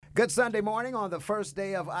Good Sunday morning on the first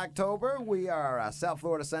day of October. We are South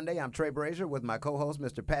Florida Sunday. I'm Trey Brazier with my co-host,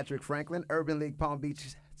 Mr. Patrick Franklin, Urban League Palm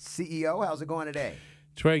Beach CEO. How's it going today?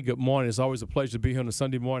 Trey, good morning. It's always a pleasure to be here on a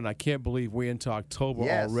Sunday morning. I can't believe we're into October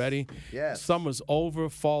already. Yes. Summer's over,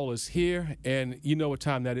 fall is here, and you know what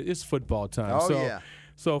time that is. It's football time. Oh,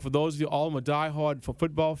 So for those of you, all of my diehard for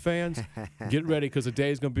football fans, get ready because the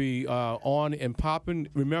day is going to be on and popping.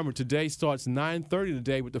 Remember, today starts 9:30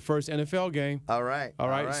 today with the first NFL game. All right.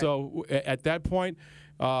 So at that point,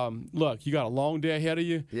 look, you got a long day ahead of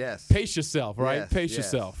you. Yes. Pace yourself, right? Yes, Pace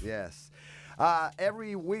yourself. Yes.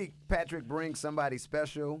 Every week, Patrick brings somebody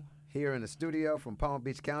special here in the studio from Palm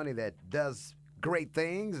Beach County that does great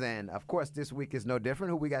things. And, of course, this week is no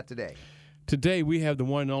different. Who we got today? Today, we have the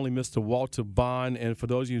one and only Mr. Walter Bond. And for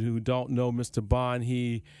those of you who don't know Mr. Bond,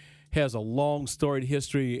 he has a long storied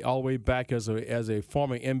history all the way back as a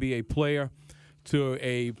former NBA player to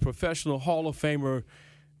a professional Hall of Famer,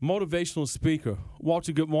 motivational speaker.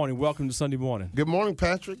 Walter, good morning. Welcome to Sunday morning. Good morning,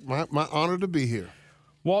 Patrick. My honor to be here.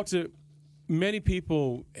 Walter, many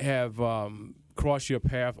people have crossed your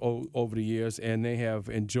path over the years, and they have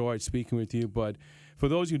enjoyed speaking with you. But for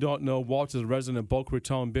those who don't know, Walter's a resident of Boca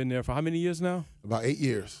Raton, been there for how many years now? About 8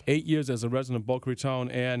 years. 8 years as a resident of Boca Raton.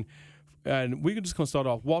 And we're just going to start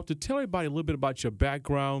off. Walter, tell everybody a little bit about your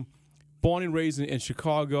background. Born and raised in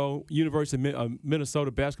Chicago, University of Minnesota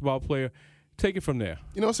basketball player. Take it from there.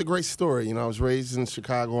 You know, it's a great story. I was raised in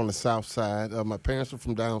Chicago on the south side. My parents were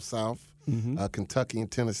from down south, Kentucky and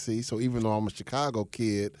Tennessee. So even though I'm a Chicago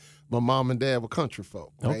kid, my mom and dad were country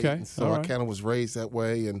folk. Right? Okay. And so I kind of was raised that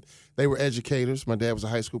way. And they were educators. My dad was a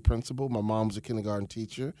high school principal. My mom was a kindergarten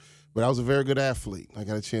teacher. But I was a very good athlete. I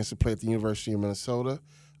got a chance to play at the University of Minnesota.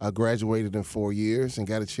 I graduated in 4 years and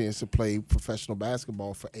got a chance to play professional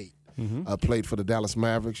basketball for 8. I played for the Dallas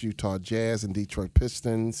Mavericks, Utah Jazz, and Detroit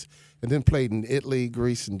Pistons, and then played in Italy,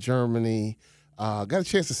 Greece, and Germany. Got a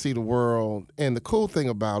chance to see the world. And the cool thing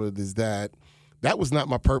about it is that was not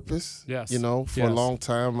my purpose. Yes. For a long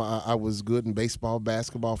time, I was good in baseball,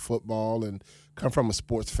 basketball, football, and come from a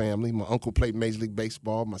sports family. My uncle played Major League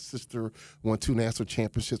Baseball. My sister won 2 national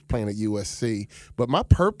championships playing at USC. But my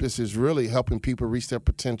purpose is really helping people reach their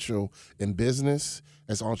potential in business,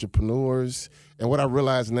 as entrepreneurs. And what I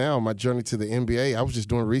realize now, my journey to the NBA, I was just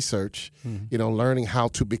doing research, learning how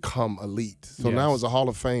to become elite. So now as a Hall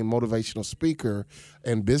of Fame motivational speaker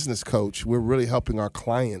and business coach, we're really helping our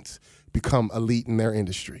clients become elite in their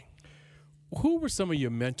industry. Who were some of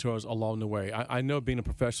your mentors along the way? I know being a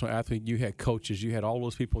professional athlete, you had coaches. You had all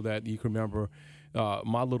those people that you can remember.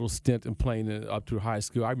 My little stint in playing up through high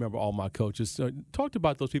school, I remember all my coaches. Talk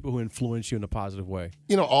about those people who influenced you in a positive way.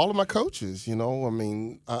 All of my coaches,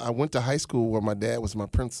 I went to high school where my dad was my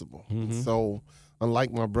principal. So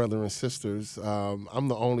unlike my brother and sisters, I'm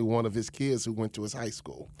the only one of his kids who went to his high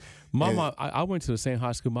school. I went to the same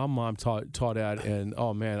high school. My mom taught at, and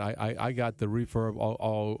oh man, I got the refurb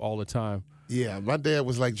all the time. Yeah, my dad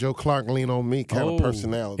was like Joe Clark, lean on me kind of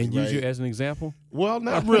personality. And use you as an example? Well,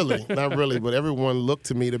 not really, but everyone looked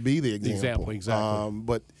to me to be the example. Exactly.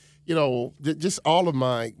 But just all of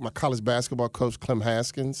my college basketball coach, Clem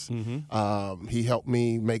Haskins, he helped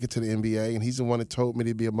me make it to the NBA, and he's the one that told me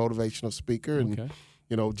to be a motivational speaker. And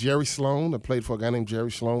Jerry Sloan, I played for a guy named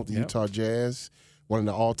Jerry Sloan with the Utah Jazz, one of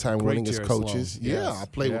the all-time winningest Jerry coaches. Sloan. Yes. I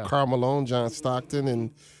played with Karl Malone, John Stockton,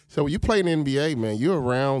 and so when you play in the NBA, man, you're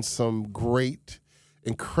around some great,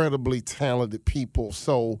 incredibly talented people.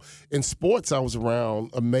 So in sports, I was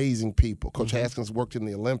around amazing people. Coach Haskins worked in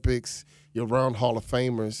the Olympics. You're around Hall of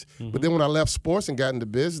Famers. But then when I left sports and got into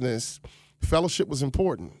business, fellowship was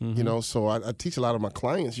important. So I teach a lot of my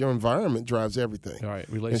clients, your environment drives everything. All right,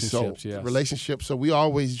 relationships, yes. Relationships. So we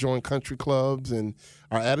always join country clubs, and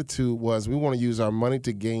our attitude was we want to use our money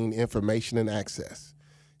to gain information and access.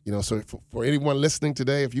 So for anyone listening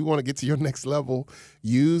today, if you want to get to your next level,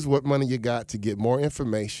 use what money you got to get more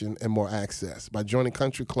information and more access. By joining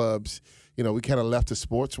country clubs, we kind of left the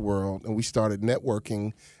sports world and we started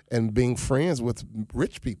networking and being friends with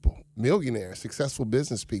rich people, millionaires, successful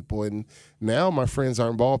business people. And now my friends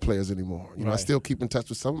aren't ball players anymore. I still keep in touch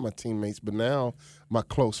with some of my teammates, but now my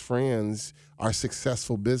close friends are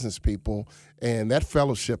successful business people, and that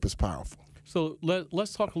fellowship is powerful. So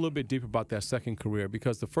let's talk a little bit deeper about that second career,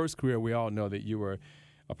 because the first career, we all know that you were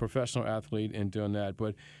a professional athlete and doing that.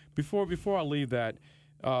 But before I leave that,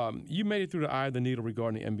 you made it through the eye of the needle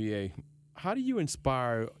regarding the NBA. How do you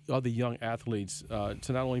inspire other young athletes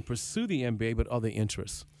to not only pursue the NBA but other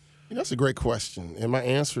interests? That's a great question, and my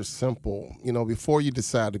answer is simple. Before you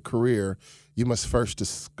decide a career, you must first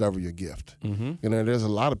discover your gift. There's a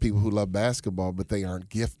lot of people who love basketball, but they aren't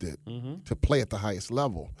gifted to play at the highest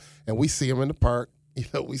level. And we see them in the park You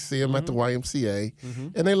know, we see them at the YMCA,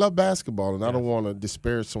 and they love basketball. And I don't want to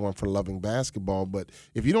disparage someone for loving basketball, but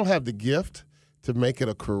if you don't have the gift to make it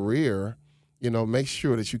a career, you know, make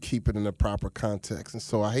sure that you keep it in the proper context. And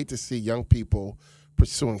so I hate to see young people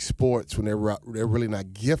pursuing sports when they're really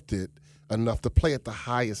not gifted enough to play at the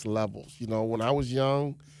highest levels. You know, when I was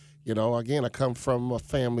young, you know, again, I come from a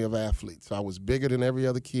family of athletes. I was bigger than every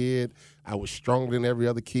other kid. I was stronger than every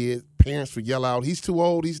other kid. Parents would yell out, "He's too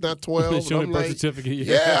old. He's not 12." Show I'm birth like, certificate.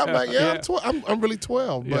 yeah, I'm like, I'm really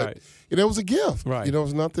 12. But you know, it was a gift. Right. You know, it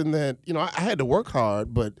was nothing that, you know, I had to work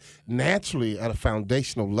hard, but naturally at a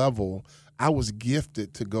foundational level, I was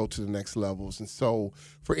gifted to go to the next levels. And so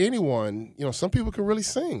for anyone, you know, some people can really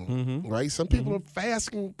sing, right? Some people are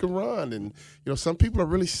fast and can run. And, you know, some people are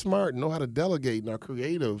really smart and know how to delegate and are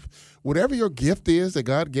creative. Whatever your gift is that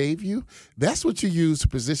God gave you, that's what you use to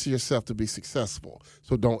position yourself to be successful.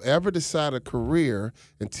 So don't ever decide a career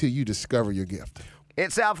until you discover your gift.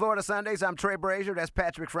 It's South Florida Sundays. I'm Trey Brazier. That's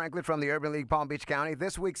Patrick Franklin from the Urban League Palm Beach County.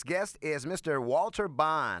 This week's guest is Mr. Walter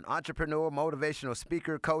Bond, entrepreneur, motivational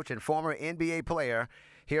speaker, coach, and former NBA player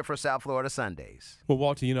here for South Florida Sundays. Well,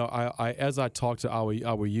 Walter, you know, I as I talk to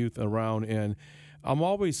our youth around, and I'm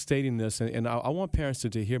always stating this, and I want parents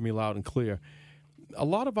to hear me loud and clear. A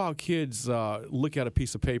lot of our kids look at a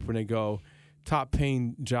piece of paper and they go, top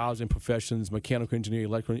paying jobs and professions, mechanical engineer,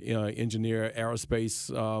 electrical engineer, aerospace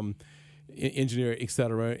engineer, et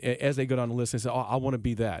cetera. As they go down the list, they say, "Oh, I want to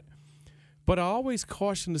be that." But I always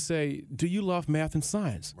caution to say, do you love math and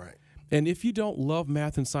science? Right. And if you don't love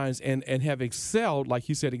math and science and have excelled, like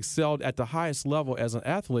you said, excelled at the highest level as an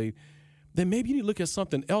athlete, then maybe you need to look at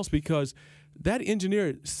something else, because that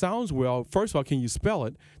engineer sounds well. First of all, can you spell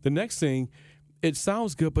it? The next thing, it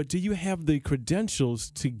sounds good, but do you have the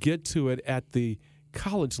credentials to get to it at the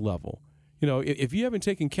college level? You know, if you haven't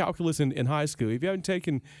taken calculus in high school, if you haven't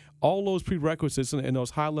taken all those prerequisites in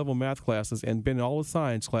those high-level math classes and been in all the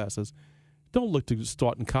science classes, don't look to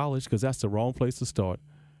start in college, because that's the wrong place to start.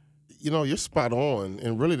 You know, you're spot on,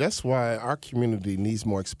 and really that's why our community needs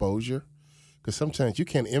more exposure, because sometimes you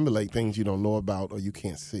can't emulate things you don't know about or you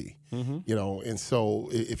can't see. You know, and so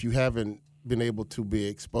if you haven't been able to be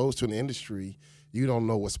exposed to an industry, you don't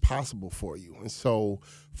know what's possible for you. And so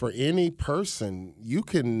for any person, you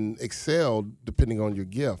can excel depending on your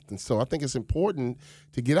gift. And so I think it's important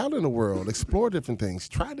to get out in the world, explore different things,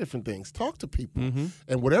 try different things, talk to people.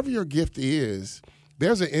 And whatever your gift is,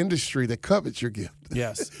 there's an industry that covets your gift.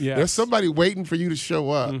 Yes. There's somebody waiting for you to show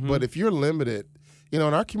up. But if you're limited, you know,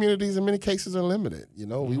 and our communities in many cases are limited. You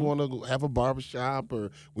know, we want to have a barbershop, or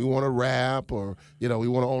we want to rap, or, you know, we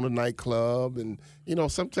want to own a nightclub. And, you know,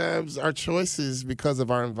 sometimes our choices, because of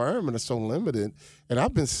our environment, are so limited. And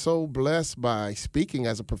I've been so blessed by speaking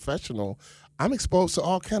as a professional. I'm exposed to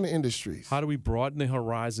all kind of industries. How do we broaden the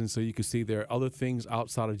horizon so you can see there are other things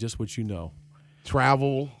outside of just what you know?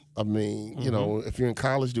 Travel. I mean, you know, if you're in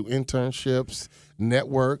college, do internships,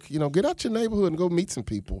 network, you know, get out your neighborhood and go meet some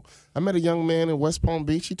people. I met a young man in West Palm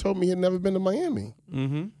Beach. He told me he had never been to Miami.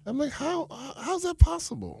 I'm like, how's that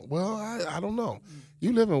possible? Well, I don't know.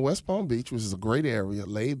 You live in West Palm Beach, which is a great area,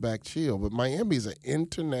 laid back, chill, but Miami is an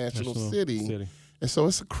international city. And so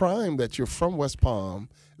it's a crime that you're from West Palm,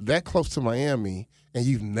 that close to Miami, and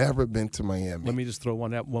you've never been to Miami. Let me just throw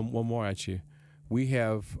one more at you. We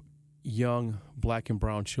have young black and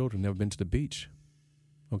brown children never been to the beach,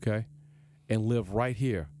 okay, and live right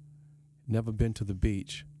here, never been to the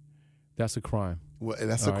beach. That's a crime. Well,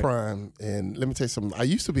 that's a crime. And let me tell you something. I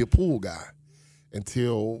used to be a pool guy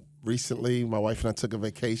until recently. My wife and I took a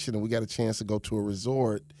vacation, and we got a chance to go to a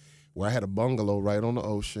resort where I had a bungalow right on the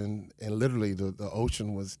ocean, and literally the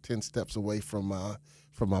ocean was 10 steps away from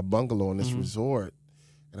my bungalow in this resort.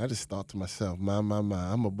 And I just thought to myself, my,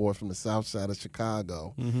 I'm a boy from the south side of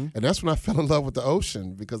Chicago. And that's when I fell in love with the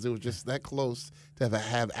ocean, because it was just that close to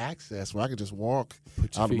have access where I could just walk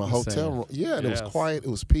out of my hotel room. Yeah, and it was quiet. It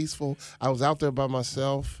was peaceful. I was out there by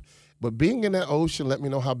myself. But being in that ocean let me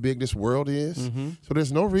know how big this world is. So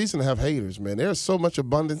there's no reason to have haters, man. There's so much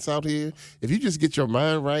abundance out here. If you just get your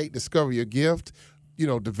mind right, discover your gift, you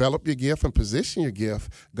know, develop your gift and position your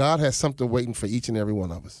gift, God has something waiting for each and every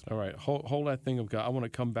one of us. All right. Hold that thing of God. I want to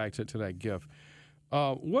come back to that gift.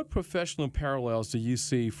 What professional parallels do you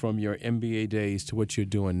see from your NBA days to what you're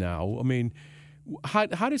doing now? I mean, how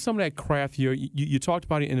did some of that craft you talked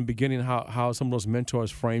about it in the beginning, how some of those mentors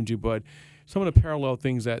framed you, but some of the parallel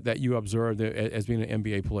things that you observed as being an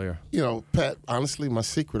NBA player? You know, Pat, honestly, my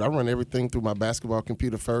secret, I run everything through my basketball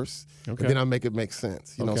computer first, and then I make it make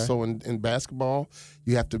sense. You know, so in basketball,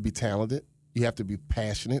 you have to be talented, you have to be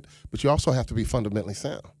passionate, but you also have to be fundamentally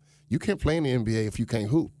sound. You can't play in the NBA if you can't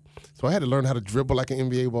hoop. So I had to learn how to dribble like an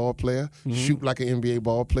NBA ball player, shoot like an NBA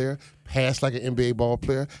ball player, pass like an NBA ball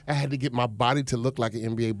player. I had to get my body to look like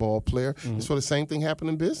an NBA ball player. And so the same thing happened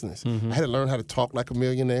in business. I had to learn how to talk like a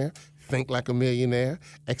millionaire, think like a millionaire,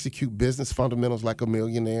 execute business fundamentals like a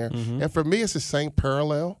millionaire. And for me, it's the same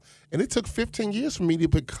parallel. And it took 15 years for me to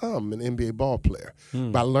become an NBA ball player.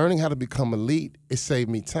 By learning how to become elite, it saved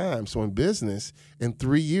me time. So in business, in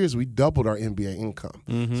 3 years, we doubled our NBA income.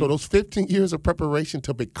 So those 15 years of preparation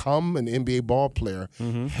to become an NBA ball player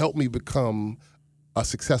helped me become a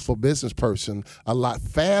successful business person a lot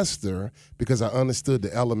faster because I understood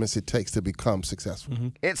the elements it takes to become successful.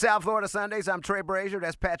 It's South Florida Sundays. I'm Trey Brazier.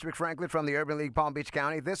 That's Patrick Franklin from the Urban League Palm Beach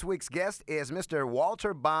County. This week's guest is Mr.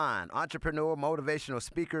 Walter Bond, entrepreneur, motivational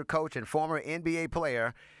speaker, coach, and former NBA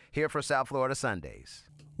player here for South Florida Sundays.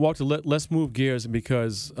 Walter, let's move gears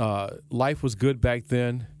because life was good back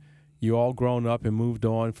then. You all grown up and moved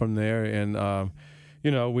on from there, and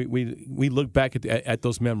we look back at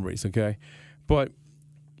those memories. Okay, but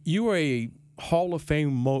you are a Hall of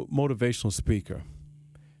Fame motivational speaker.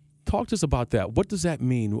 Talk to us about that. What does that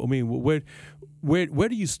mean? I mean, where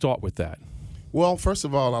do you start with that? Well, first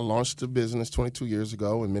of all, I launched a business 22 years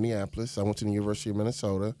ago in Minneapolis. I went to the University of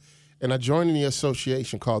Minnesota, and I joined the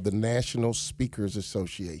association called the National Speakers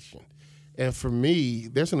Association. And for me,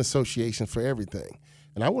 there's an association for everything.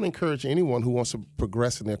 And I want to encourage anyone who wants to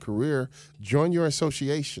progress in their career, join your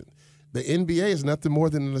association. The NBA is nothing more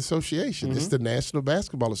than an association. It's the National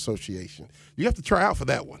Basketball Association. You have to try out for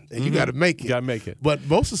that one, and you got to make it. You got to make it. But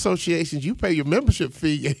most associations, you pay your membership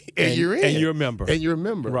fee, and you're in. And you're a member. And you're a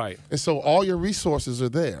member. Right. And so all your resources are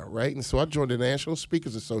there, right? And so I joined the National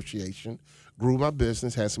Speakers Association, grew my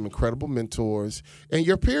business, had some incredible mentors, and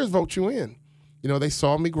your peers vote you in. You know, they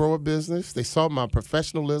saw me grow a business. They saw my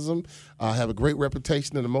professionalism. I have a great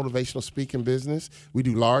reputation in the motivational speaking business. We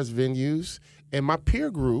do large venues. And my peer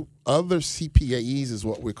group, other CPAEs is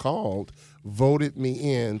what we're called, voted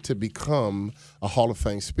me in to become a Hall of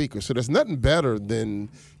Fame speaker. So there's nothing better than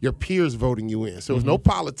your peers voting you in. So there's no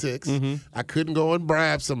politics. I couldn't go and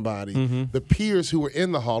bribe somebody. The peers who were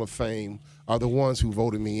in the Hall of Fame are the ones who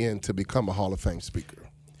voted me in to become a Hall of Fame speaker.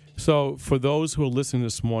 So for those who are listening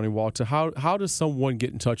this morning, Walter, how does someone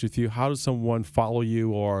get in touch with you? How does someone follow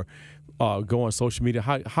you or go on social media?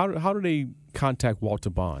 How do they contact Walter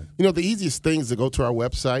Bond? You know, the easiest thing is to go to our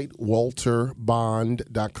website,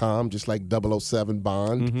 walterbond.com, just like 007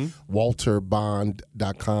 Bond,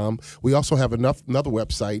 walterbond.com. We also have another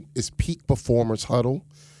website. It's Peak Performers Huddle,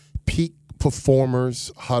 Peak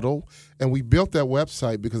Performers Huddle. And we built that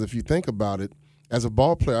website because if you think about it, as a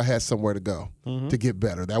ball player, I had somewhere to go to get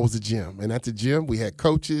better. That was the gym. And at the gym, we had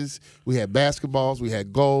coaches, we had basketballs, we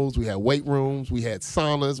had goals, we had weight rooms, we had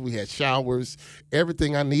saunas, we had showers.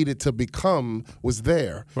 Everything I needed to become was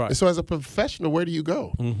there. Right. And so as a professional, where do you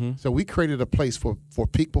go? So we created a place for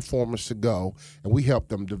peak performers to go, and we help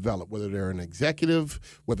them develop, whether they're an executive,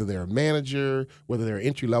 whether they're a manager, whether they're an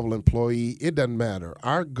entry-level employee. It doesn't matter.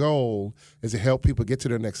 Our goal is to help people get to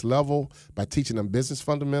their next level by teaching them business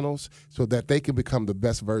fundamentals so that they can become the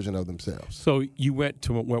best version of themselves. So you went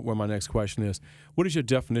to where my next question is. What is your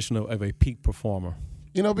definition of a peak performer?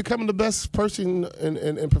 You know, becoming the best person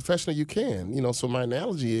and professional you can. You know, so my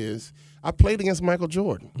analogy is I played against Michael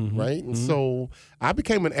Jordan, right? And so I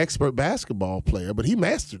became an expert basketball player, but he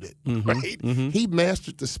mastered it, right? He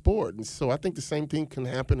mastered the sport. And so I think the same thing can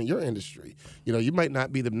happen in your industry. You know, you might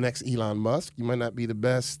not be the next Elon Musk. You might not be the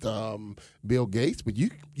best Bill Gates, but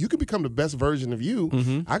you can become the best version of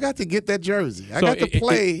you. I got to get that jersey. I got to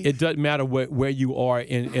play. It doesn't matter where you are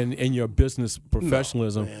in your business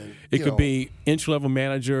professionalism. No, man. It could be entry-level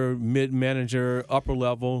manager, mid-manager, upper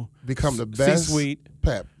level, become the best. C-suite.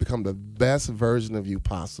 Pat, become the best version of you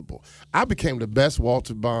possible. I became the best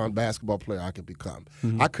Walter Bond basketball player I could become.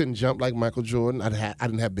 I couldn't jump like Michael Jordan. I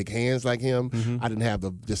didn't have big hands like him. I didn't have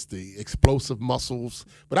the explosive muscles.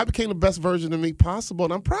 But I became the best version of me possible,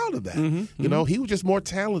 and I'm proud of that. You know, he was just more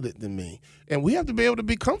talented than me. And we have to be able to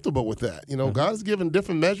be comfortable with that. You know, God has given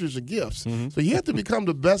different measures of gifts. So you have to become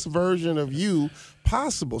the best version of you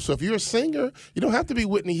possible. So if you're a singer, you don't have to be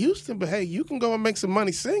Whitney Houston, but hey, you can go and make some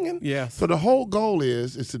money singing. Yes. So the whole goal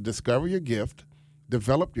is to discover your gift,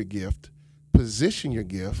 develop your gift, position your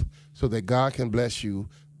gift so that God can bless you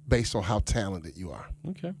based on how talented you are.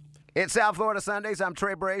 Okay. It's South Florida Sundays. I'm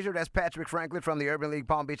Trey Brazier. That's Patrick Franklin from the Urban League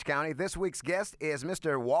Palm Beach County. This week's guest is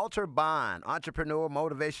Mr. Walter Bond, entrepreneur,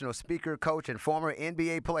 motivational speaker, coach, and former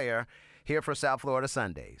NBA player here for South Florida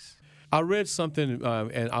Sundays. I read something,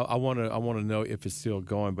 and I want to know if it's still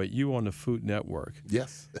going. But you on the Food Network,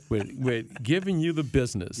 Yes. with giving you the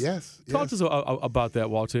business. Yes. Talk to us about that,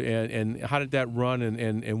 Walter, and how did that run,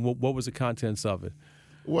 and what was the contents of it?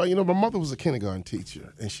 Well, my mother was a kindergarten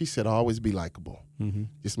teacher, and she said, always be likable. Mm-hmm.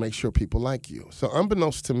 Just make sure people like you. So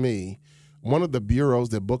unbeknownst to me, one of the bureaus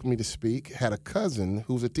that booked me to speak had a cousin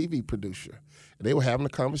who's a TV producer. And they were having a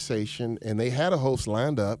conversation, and they had a host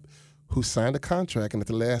lined up who signed a contract and at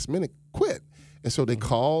the last minute quit. And so they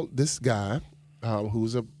called this guy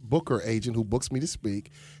who's a booker agent who books me to speak.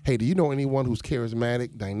 Hey, do you know anyone who's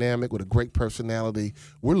charismatic, dynamic, with a great personality?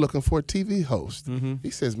 We're looking for a TV host. Mm-hmm. He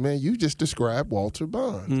says, man, you just described Walter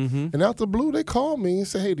Bond. Mm-hmm. And out the blue, they called me and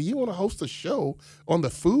said, hey, do you want to host a show on the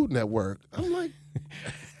Food Network? I'm like,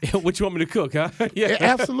 what you want me to cook, huh? yeah,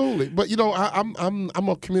 absolutely. But I'm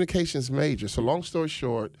a communications major. So long story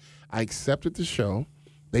short, I accepted the show.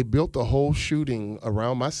 They built the whole shooting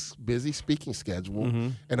around my busy speaking schedule.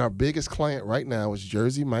 Mm-hmm. And our biggest client right now is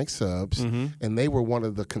Jersey Mike Subs. Mm-hmm. And they were one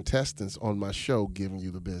of the contestants on my show, Giving You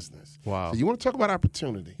the Business. Wow. So you want to talk about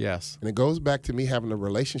opportunity. Yes. And it goes back to me having a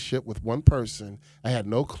relationship with one person. I had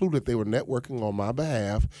no clue that they were networking on my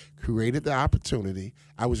behalf, created the opportunity.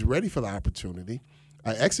 I was ready for the opportunity.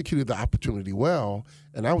 I executed the opportunity well,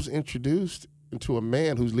 and I was introduced into a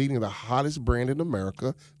man who's leading the hottest brand in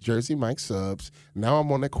America, Jersey Mike Subs. Now I'm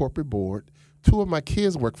on that corporate board. 2 of my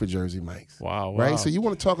kids work for Jersey Mike's. Wow. Right? So you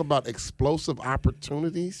want to talk about explosive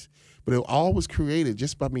opportunities, but it all was created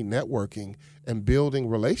just by me networking and building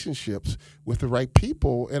relationships with the right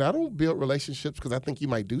people. And I don't build relationships because I think you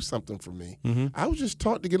might do something for me. Mm-hmm. I was just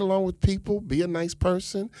taught to get along with people, be a nice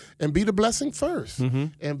person, and be the blessing first. Mm-hmm.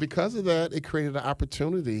 And because of that, it created an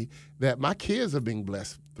opportunity that my kids are being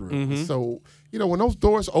blessed through. Mm-hmm. So, when those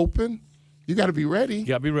doors open, you got to be ready. You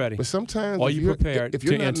got to be ready. But sometimes Are you prepared if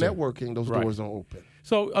you're to not enter? networking, those Right. doors don't open.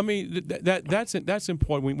 So, I mean, that's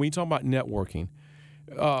important. When you talk about networking,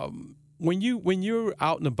 when you're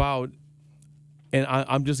out and about, and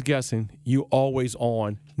I'm just guessing, you always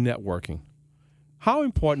on networking. How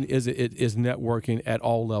important is networking at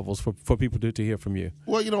all levels for people to hear from you?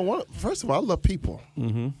 Well, first of all, I love people,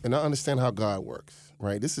 Mm-hmm. and I understand how God works,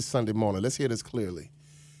 right? This is Sunday morning. Let's hear this clearly.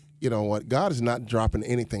 You know what? God is not dropping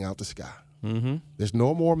anything out the sky. Mm-hmm. There's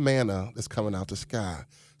no more manna that's coming out the sky.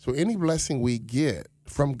 So any blessing we get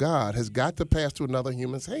from God has got to pass through another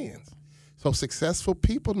human's hands. So successful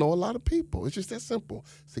people know a lot of people. It's just that simple.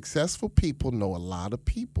 Successful people know a lot of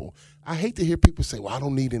people. I hate to hear people say, well, I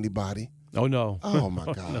don't need anybody. Oh, no. Oh,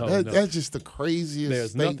 my God. No. That's just the craziest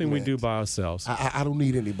There's statement. nothing we do by ourselves. I don't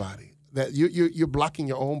need anybody. That you're blocking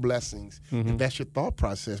your own blessings, and that's your thought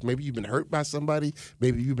process. Maybe you've been hurt by somebody,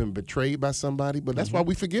 maybe you've been betrayed by somebody, but that's why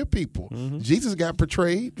we forgive people. Jesus got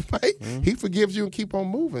betrayed, right? He forgives you and keep on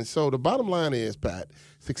moving. So the bottom line is, Pat,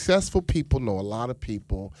 successful people know a lot of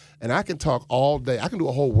people, and I can talk all day. I can do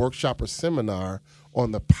a whole workshop or seminar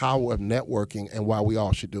on the power of networking and why we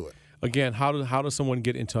all should do it. Again, how does someone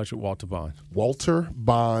get in touch with Walter Bond?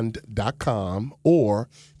 WalterBond.com or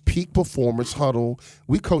Peak Performance Huddle.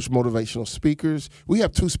 We coach motivational speakers. We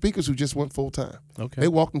have 2 speakers who just went full-time. Okay. They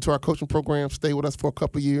walked into our coaching program, stayed with us for a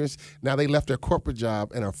couple of years. Now they left their corporate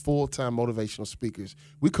job and are full-time motivational speakers.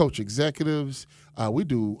 We coach executives. We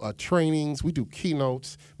do trainings. We do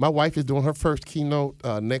keynotes. My wife is doing her first keynote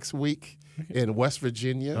next week in West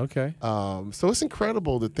Virginia. Okay. So it's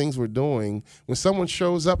incredible the things we're doing. When someone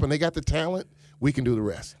shows up and they got the talent, we can do the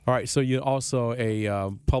rest. All right. So you're also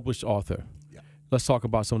a published author. Let's talk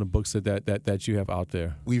about some of the books that you have out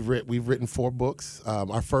there. We've written 4 books.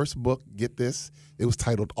 Our first book, get this, it was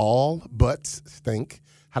titled All Butts Stink,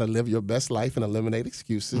 How to Live Your Best Life and Eliminate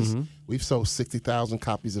Excuses. Mm-hmm. We've sold 60,000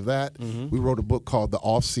 copies of that. We wrote a book called The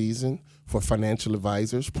Off Season for financial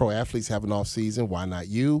advisors. Pro athletes have an off season. Why not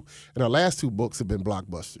you? And our last 2 books have been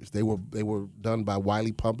blockbusters. They were done by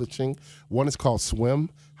Wiley Publishing. One is called Swim,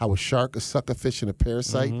 How a Shark, a Suckerfish, and a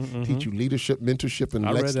Parasite teach you leadership, mentorship, and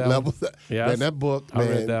next level. Yes. Man, that book, man, I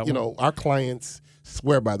read that one. Our clients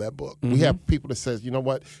swear by that book. We have people that says, you know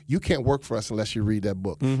what, you can't work for us unless you read that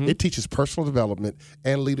book. It teaches personal development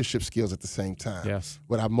and leadership skills at the same time. Yes.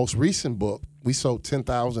 But our most recent book, we sold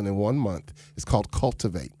 10,000 in 1 month. It's called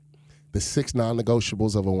Cultivate, the 6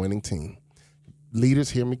 non-negotiables of a winning team.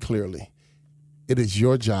 Leaders, hear me clearly. It is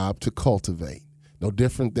your job to cultivate. No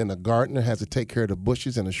different than a gardener has to take care of the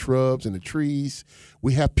bushes and the shrubs and the trees.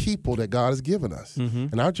 We have people that God has given us.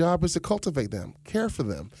 And our job is to cultivate them, care for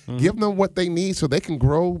them, give them what they need so they can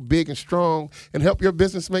grow big and strong and help your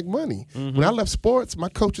business make money. When I left sports, my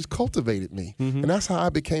coaches cultivated me. And that's how I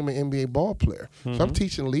became an NBA ball player. So I'm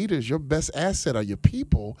teaching leaders your best asset are your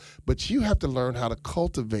people, but you have to learn how to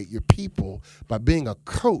cultivate your people by being a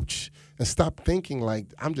coach and stop thinking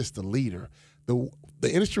like I'm just a leader.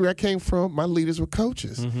 The industry I came from, my leaders were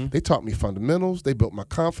coaches. They taught me fundamentals, they built my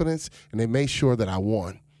confidence, and they made sure that I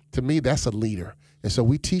won. To me, that's a leader. And so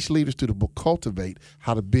we teach leaders to cultivate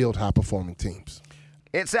how to build high-performing teams.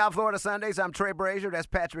 It's South Florida Sundays. I'm Trey Brazier. That's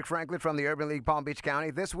Patrick Franklin from the Urban League Palm Beach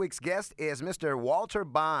County. This week's guest is Mr. Walter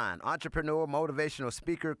Bond, entrepreneur, motivational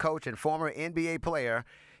speaker, coach, and former NBA player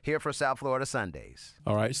here for South Florida Sundays.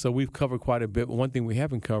 All right, so we've covered quite a bit, but one thing we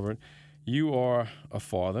haven't covered, you are a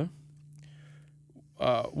father.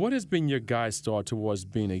 What has been your guide star towards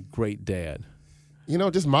being a great dad?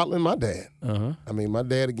 Just modeling my dad. Uh-huh. I mean, my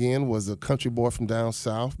dad, again, was a country boy from down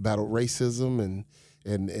south, battled racism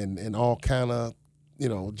and all kind of,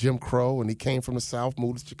 Jim Crow, and he came from the South,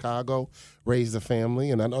 moved to Chicago, raised a family,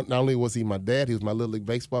 and not only was he my dad, he was my Little League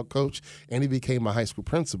baseball coach, and he became my high school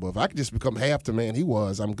principal. If I could just become half the man he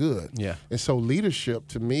was, I'm good. Yeah. And so leadership,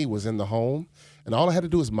 to me, was in the home, and all I had to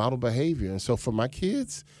do was model behavior. And so for my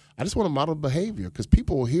kids, I just want to model behavior because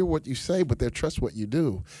people will hear what you say, but they'll trust what you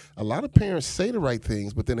do. A lot of parents say the right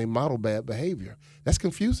things, but then they model bad behavior. That's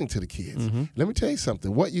confusing to the kids. Mm-hmm. Let me tell you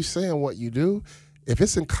something. What you say and what you do, if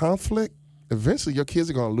it's in conflict, eventually your kids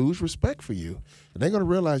are going to lose respect for you, and they're going to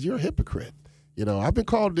realize you're a hypocrite. I've been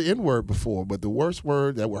called the N-word before, but the worst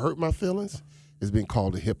word that would hurt my feelings is being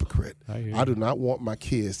called a hypocrite. I do not want my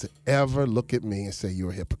kids to ever look at me and say you're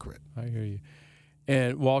a hypocrite. I hear you.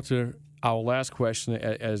 And Walter, our last question,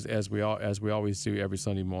 as we always do every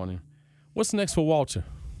Sunday morning, what's next for Walter?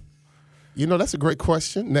 That's a great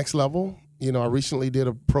question. Next level. I recently did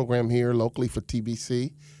a program here locally for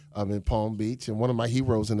TBC. In Palm Beach, and one of my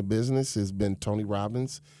heroes in the business has been Tony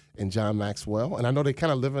Robbins and John Maxwell, and I know they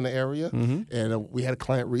kind of live in the area, and we had a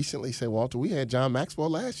client recently say, Walter, we had John Maxwell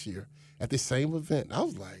last year at this same event. And I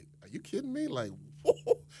was like, are you kidding me? Like,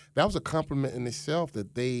 whoa. That was a compliment in itself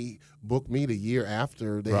that they booked me the year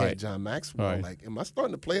after they had John Maxwell. Right. Like, am I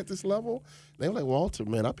starting to play at this level? They were like, Walter,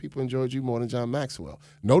 man, our people enjoyed you more than John Maxwell.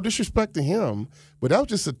 No disrespect to him, but that was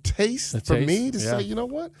just a taste for me to say, you know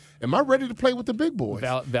what? Am I ready to play with the big boys?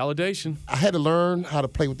 Validation. I had to learn how to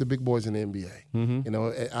play with the big boys in the NBA.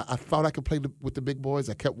 Mm-hmm. I thought I could play with the big boys.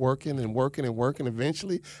 I kept working and working and working.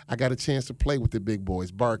 Eventually, I got a chance to play with the big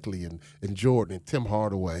boys, Barkley and Jordan and Tim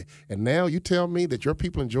Hardaway. And now you tell me that your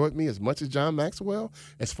people enjoyed me as much as John Maxwell?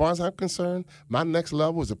 As far as I'm concerned, my next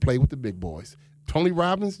level is to play with the big boys. Tony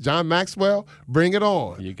Robbins, John Maxwell, bring it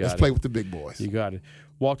on. Let's play with the big boys. You got it.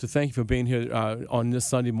 Walter, thank you for being here on this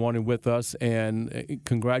Sunday morning with us, and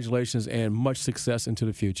congratulations and much success into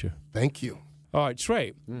the future. Thank you. All right,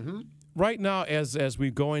 Trey, right now as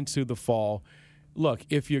we go into the fall, look,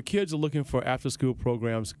 if your kids are looking for after-school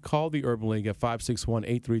programs, call the Urban League at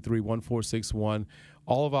 561-833-1461.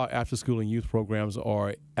 All of our after-school and youth programs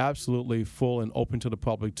are absolutely full and open to the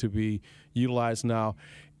public to be utilized now.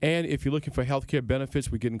 And if you're looking for health care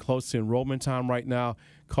benefits, we're getting close to enrollment time right now.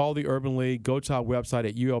 Call the Urban League. Go to our website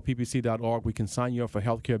at ulppc.org. We can sign you up for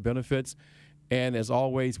health care benefits. And as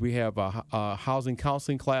always, we have housing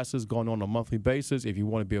counseling classes going on a monthly basis. If you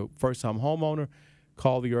want to be a first-time homeowner,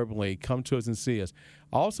 call the Urban League. Come to us and see us.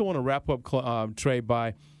 I also want to wrap up, Trey,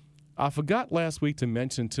 by I forgot last week to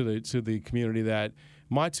mention to the community that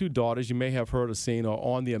my two daughters, you may have heard or seen, are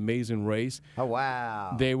on The Amazing Race. Oh,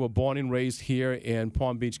 wow. They were born and raised here in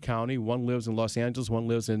Palm Beach County. One lives in Los Angeles, one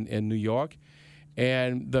lives in New York.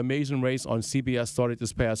 And The Amazing Race on CBS started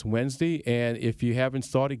this past Wednesday. And if you haven't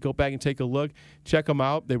started, go back and take a look. Check them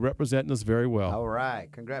out. They're representing us very well. All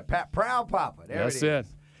right. Congrats. Proud Papa. There That's it is.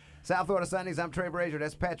 it. South Florida Sundays, I'm Trey Brazier.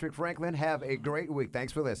 That's Patrick Franklin. Have a great week.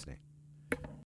 Thanks for listening.